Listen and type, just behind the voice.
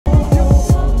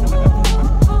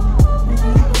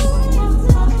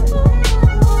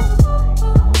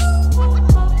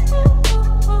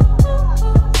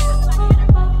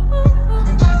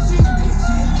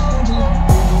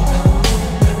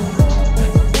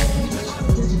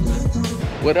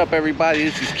What up, everybody?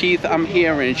 This is Keith. I'm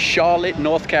here in Charlotte,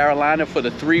 North Carolina for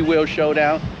the three-wheel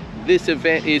showdown. This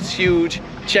event is huge.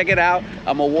 Check it out.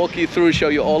 I'm gonna walk you through, show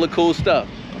you all the cool stuff.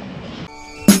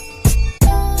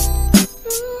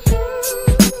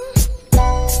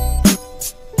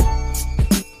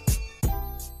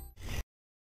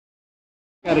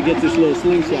 Gotta get this little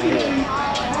slingshot here.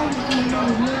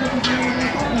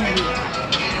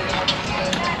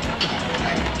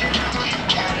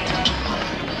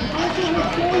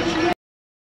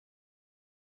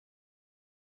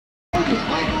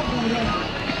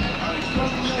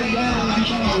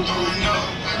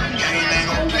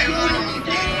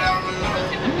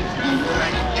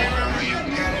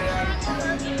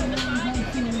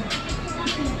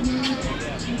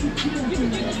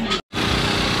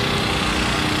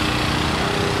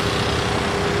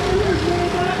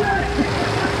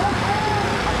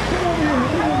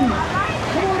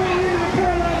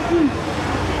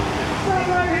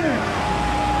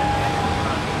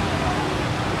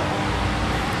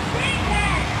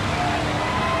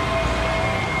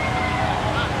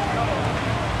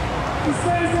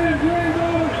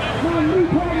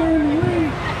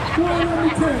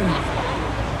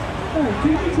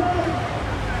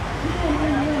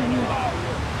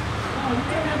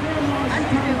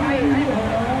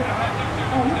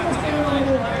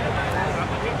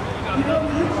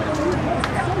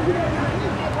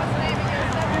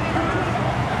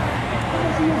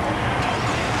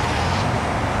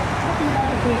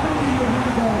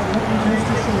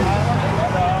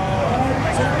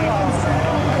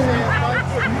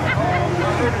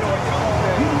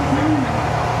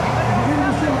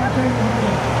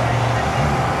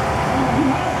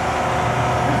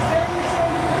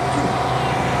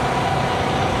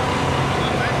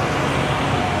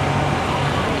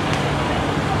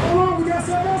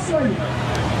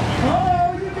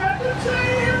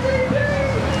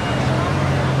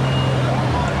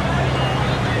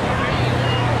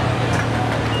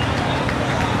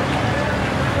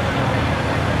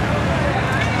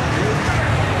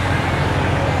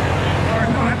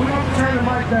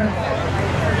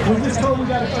 We just told we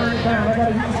got to turn it down. I got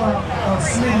to use my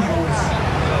sleeve voice.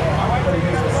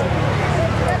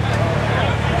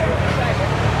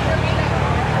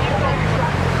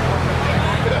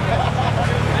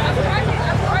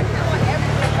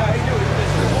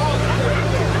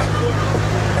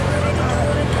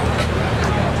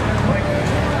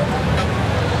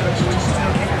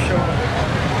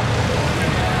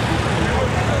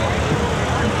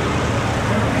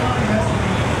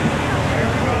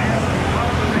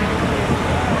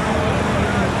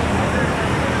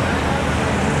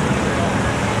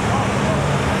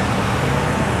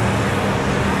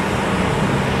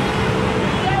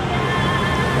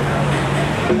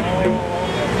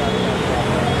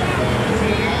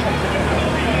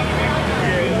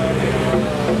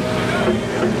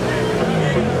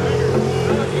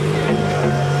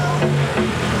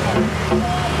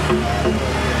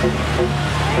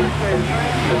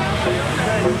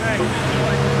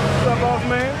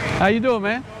 How you doing,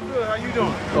 man? Good. How you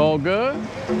doing? All good. If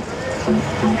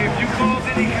you cause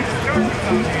any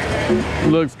construction out here,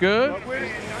 Looks good.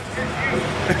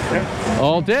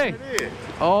 All day. there it is.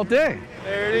 All day.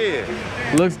 There it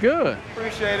is. Looks good.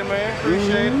 Appreciate it, man.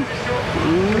 Appreciate it. You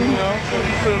know, so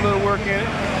we put a little work in it.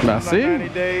 I About see. 90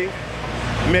 days.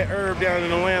 Met Herb down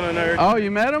in Atlanta and everything. Oh,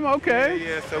 you met him? Okay.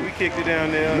 Yeah, so we kicked it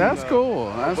down there. That's and, cool.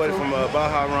 That's buddy cool. from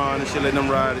Baja Ron and shit, letting them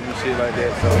ride and shit like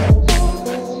that. So.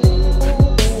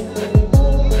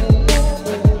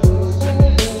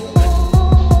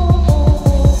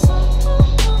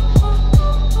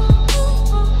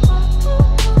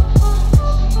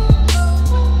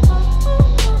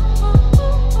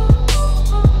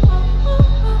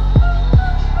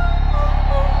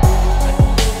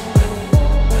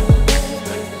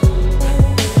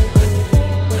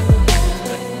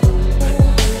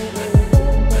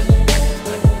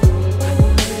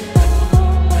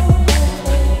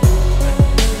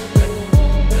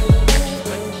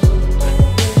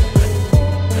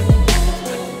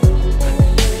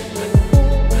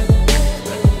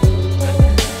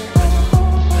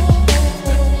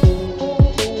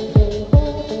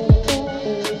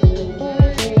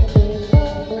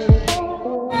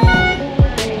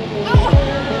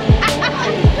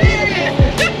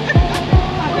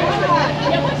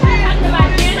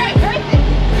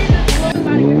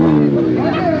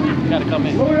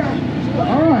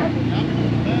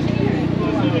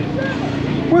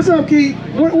 What's up, Keith?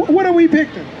 What are we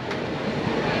picking?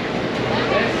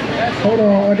 Hold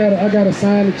on, I gotta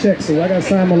sign the check, so I gotta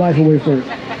sign my life away first.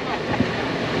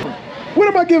 What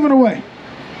am I giving away?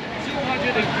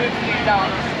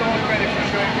 store credit for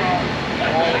showdown.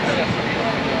 All accessories.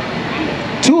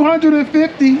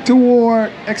 $250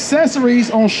 toward accessories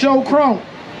on Show Chrome.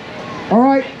 All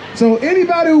right, so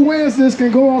anybody who wins this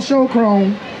can go on Show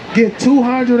Chrome, get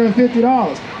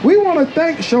 $250. We want to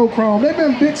thank Show Chrome. They've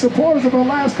been big supporters of our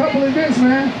last couple events,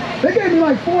 man. They gave me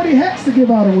like 40 hats to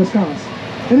give out in Wisconsin.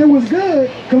 And it was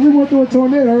good because we went through a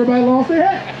tornado. Everybody lost their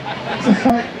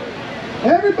hat.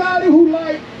 Everybody who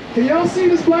can y'all see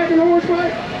this black and orange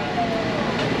bike?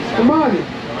 Monty.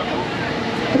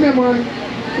 Come here, Monty.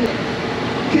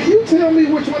 Can you tell me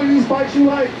which one of these bikes you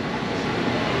like?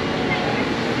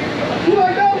 You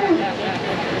like that one?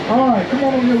 All right, come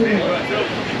on over here.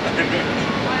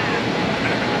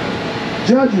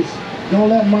 Judges, don't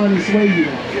let Monty sway you.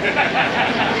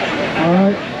 All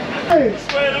right? Hey,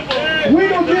 we're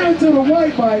going to get into the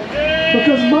white bike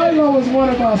because Milo is one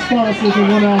of our sponsors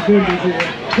and one of our vendors here.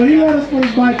 But he let us put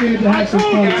his bike in to have some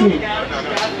fun too.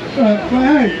 But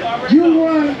hey, you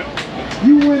win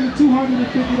the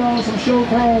 $250 from Show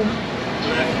Chrome.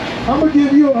 I'm going to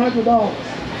give you $100.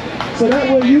 So that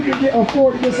way you can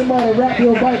afford to get somebody to wrap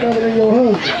your bike other than your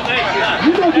husband.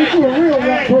 You're going to get you a real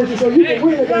rap person so you can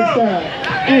win it next time.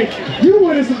 Hey, you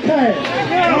winning some cash.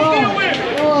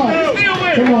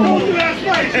 Come on.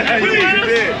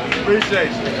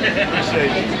 Appreciate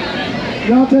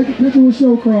you. Y'all take a picture with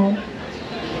Show Chrome.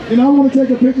 And I want to take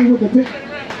a picture with the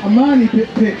Amani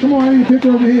pic. Come on, I need a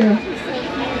picture over here.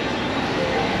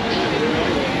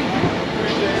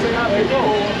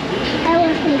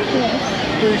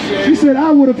 She said, I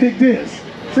would have picked this.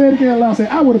 Say it again loud. Say,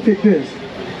 I would have picked this.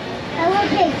 I would have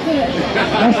picked this.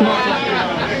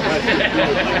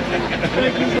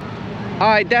 That's it. All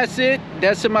right, that's it.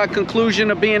 That's my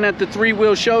conclusion of being at the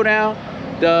three-wheel showdown.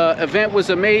 The event was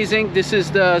amazing. This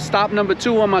is the stop number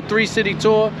 2 on my 3-city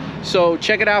tour. So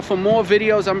check it out for more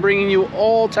videos. I'm bringing you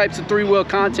all types of three-wheel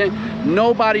content.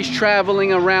 Nobody's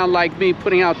traveling around like me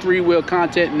putting out three-wheel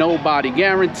content. Nobody,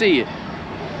 guarantee it.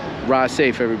 Ride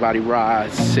safe, everybody.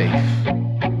 Ride safe.